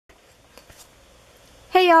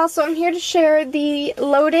y'all, so I'm here to share the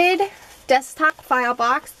loaded desktop file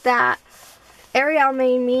box that Ariel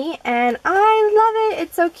made me, and I love it.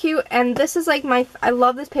 It's so cute, and this is like I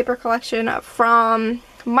love this paper collection from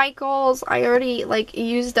Michael's. I already like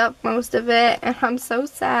used up most of it, and I'm so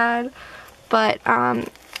sad, but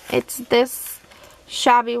it's this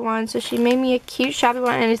shabby one. So she made me a cute shabby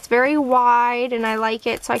one, and it's very wide, and I like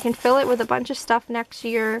it, so I can fill it with a bunch of stuff next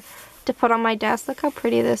year to put on my desk. Look how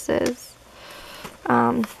pretty this is.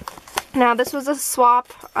 Now this was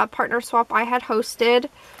a partner swap I had hosted,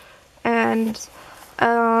 and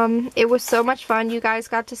it was so much fun. You guys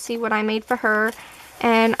got to see what I made for her,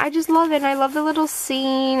 and I just love it. And I love the little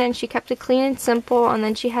scene, and she kept it clean and simple, and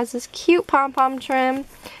then she has this cute pom-pom trim,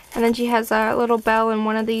 and then she has a little bell and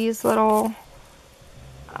one of these little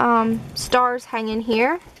stars hanging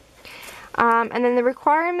here. And then the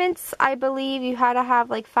requirements, I believe you had to have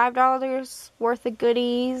like $5 worth of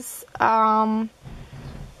goodies,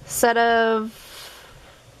 set of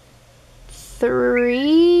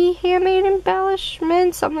 3 handmade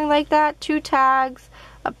embellishments, something like that, 2 tags,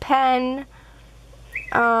 a pen,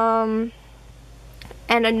 and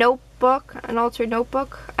a notebook, an altered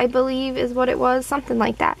notebook, I believe is what it was, something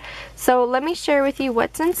like that. So let me share with you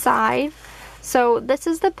what's inside. So this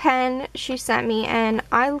is the pen she sent me, and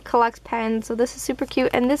I collect pens, so this is super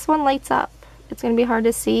cute, and this one lights up. It's going to be hard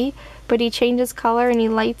to see, but he changes color and he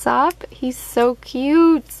lights up. He's so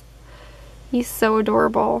cute. He's so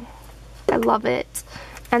adorable. I love it.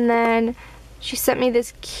 And then she sent me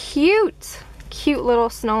this cute little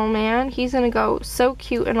snowman. He's going to go so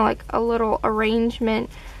cute in like a little arrangement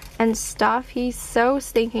and stuff. He's so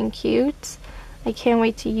stinking cute. I can't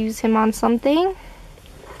wait to use him on something.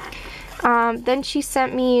 Then she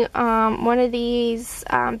sent me one of these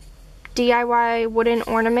DIY wooden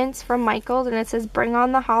ornaments from Michael's, and it says "Bring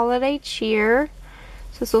on the holiday cheer."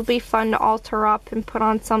 So this will be fun to alter up and put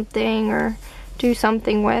on something or do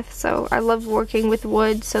something with. So I love working with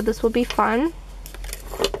wood, so this will be fun.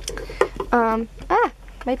 My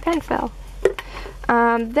pen fell.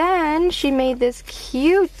 Then she made this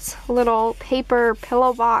cute little paper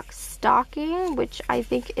pillow box stocking, which I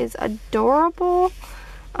think is adorable.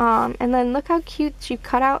 And then look how cute she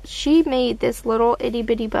cut out. She made this little itty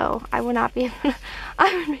bitty bow. I would not be able to,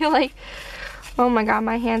 I would be like, oh my god,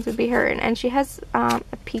 my hands would be hurting. And she has a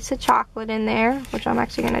piece of chocolate in there, which I'm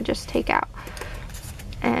actually going to just take out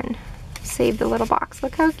and save the little box.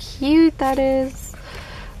 Look how cute that is.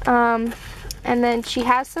 And then she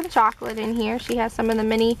has some chocolate in here. She has some of the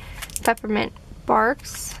mini peppermint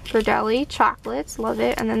barks, Birdelli chocolates. Love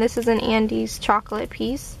it. And then this is an Andes chocolate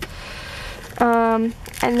piece.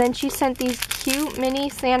 And then she sent these cute mini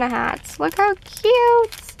Santa hats. Look how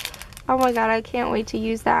cute! Oh my god, I can't wait to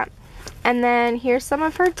use that. And then here's some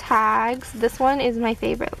of her tags. This one is my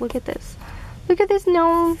favorite. Look at this. Look at this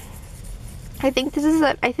gnome. I think this is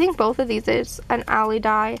I think both of these is an alley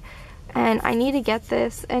die, and I need to get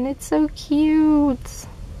this, and it's so cute.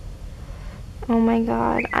 Oh my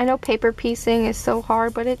god. I know paper piecing is so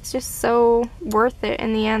hard, but it's just so worth it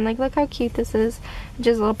in the end. Like, look how cute this is.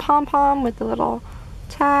 Just a little pom-pom with the little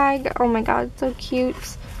tag. Oh my god, it's so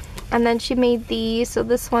cute. And then she made these. So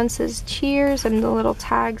this one says cheers and the little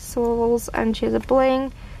tag souls, and she has a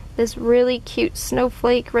bling. This really cute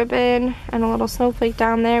snowflake ribbon and a little snowflake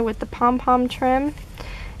down there with the pom-pom trim.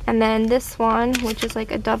 And then this one, which is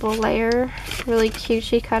like a double layer, really cute.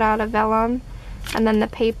 She cut out a vellum, and then the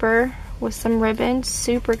paper with some ribbon.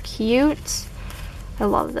 Super cute. I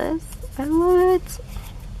love this. I love it.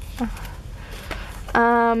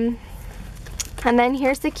 And then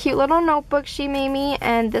here's the cute little notebook she made me,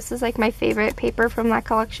 and this is like my favorite paper from that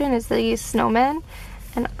collection is these snowmen,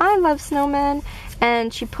 and I love snowmen.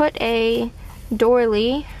 And she put a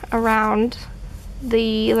doily around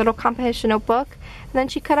the little composition notebook, and then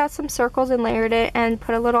she cut out some circles and layered it and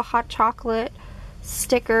put a little hot chocolate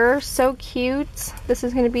sticker. So cute. This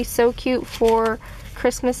is going to be so cute for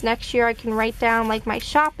Christmas next year. I can write down like my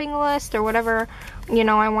shopping list or whatever, you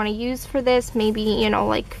know, I want to use for this. Maybe, you know,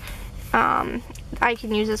 like I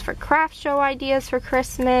can use this for craft show ideas for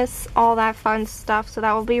Christmas, all that fun stuff. So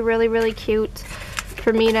that will be really, really cute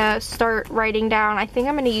for me to start writing down. I think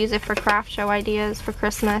I'm going to use it for craft show ideas for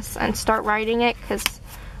Christmas and start writing it, because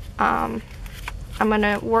I'm going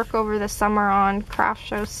to work over the summer on craft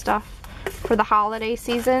show stuff for the holiday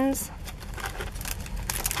seasons,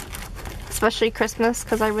 especially Christmas,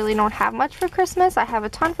 because I really don't have much for Christmas. I have a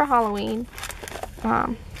ton for Halloween.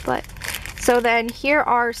 But so then here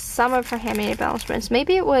are some of her handmade embellishments.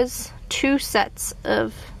 Maybe it was 2 sets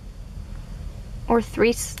of, or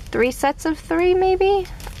three sets of 3, maybe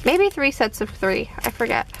 3 sets of 3, I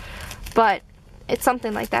forget. But It's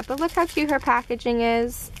something like that, but look how cute her packaging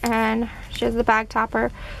is, and she has the bag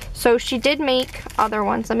topper. So she did make other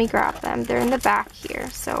ones. Let me grab them. They're in the back here,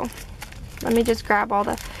 so let me just grab all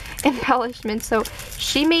the embellishments. So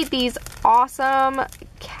she made these awesome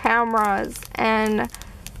cameras, and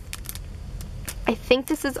I think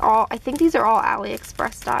these are all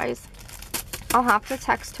AliExpress dies. I'll have to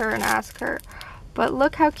text her and ask her, but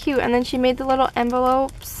look how cute. And then she made the little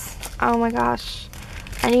envelopes. Oh my gosh,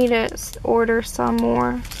 I need to order some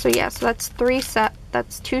more. So yeah, so that's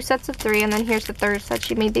that's 2 sets of 3, and then here's the 3rd set.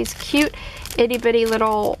 She made these cute itty bitty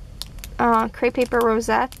little crepe paper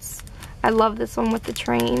rosettes. I love this one with the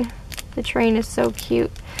train. The train is so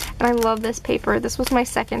cute, and I love this paper. This was my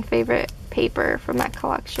 2nd favorite paper from that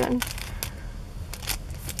collection,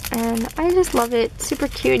 and I just love it. Super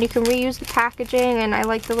cute, and you can reuse the packaging, and I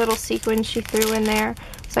like the little sequins she threw in there,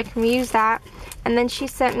 so I can reuse that. And then she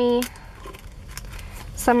sent me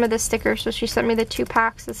some of the stickers. So she sent me the 2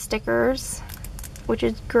 packs of stickers, which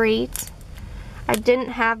is great. I didn't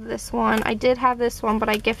have this one. I did have this one, but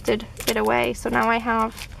I gifted it away, so now I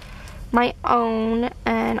have my own,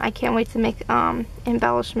 and I can't wait to make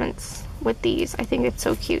embellishments with these. I think it's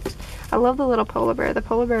so cute. I love the little polar bear. The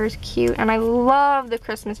polar bear is cute, and I love the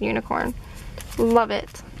Christmas unicorn. Love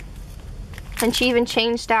it. And she even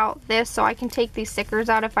changed out this, so I can take these stickers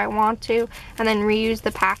out if I want to, and then reuse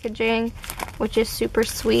the packaging, which is super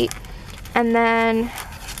sweet. And then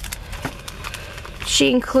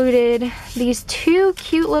she included these 2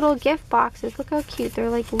 cute little gift boxes. Look how cute. They're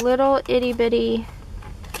like little itty bitty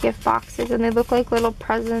gift boxes, and they look like little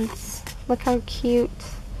presents. Look how cute.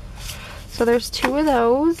 So there's 2 of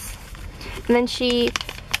those. And then she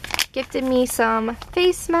gifted me some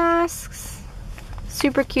face masks.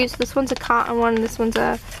 Super cute. So this one's a cotton one, and this one's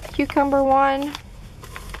a cucumber one.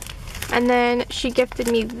 And then she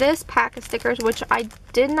gifted me this pack of stickers, which I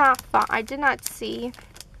did not see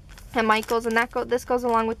at Michael's, and this goes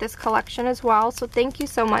along with this collection as well. So thank you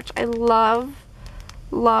so much. I love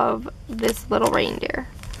this little reindeer.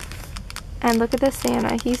 And look at the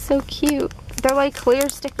Santa. He's so cute. They're like clear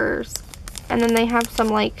stickers, and then they have some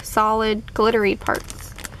like solid glittery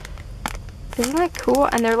parts. Isn't that cool?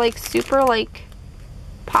 And they're like super like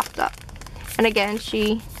popped up. And again,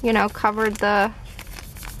 she, you know, covered the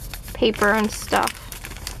paper and stuff.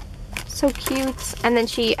 So cute. And then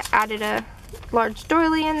she added a large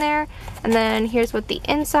doily in there, and then here's what the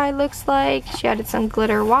inside looks like. She added some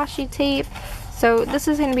glitter washi tape. So this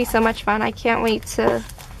is going to be so much fun. I can't wait to,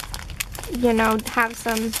 you know, have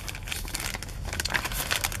some,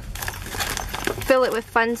 fill it with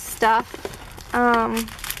fun stuff. And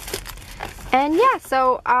yeah,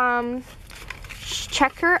 so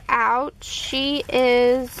check her out. She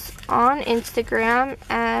is on Instagram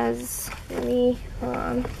as, let me, hold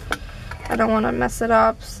on, I don't want to mess it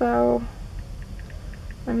up, so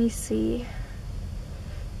let me see.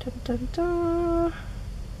 Dun, dun, dun.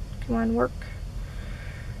 Come on, work.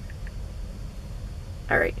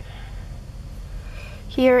 Alright.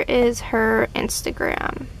 Here is her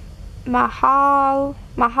Instagram. Mahala's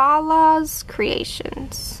Creation.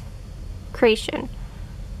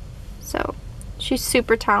 So she's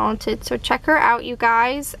super talented. So check her out, you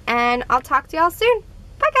guys. And I'll talk to y'all soon.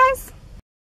 Bye, guys.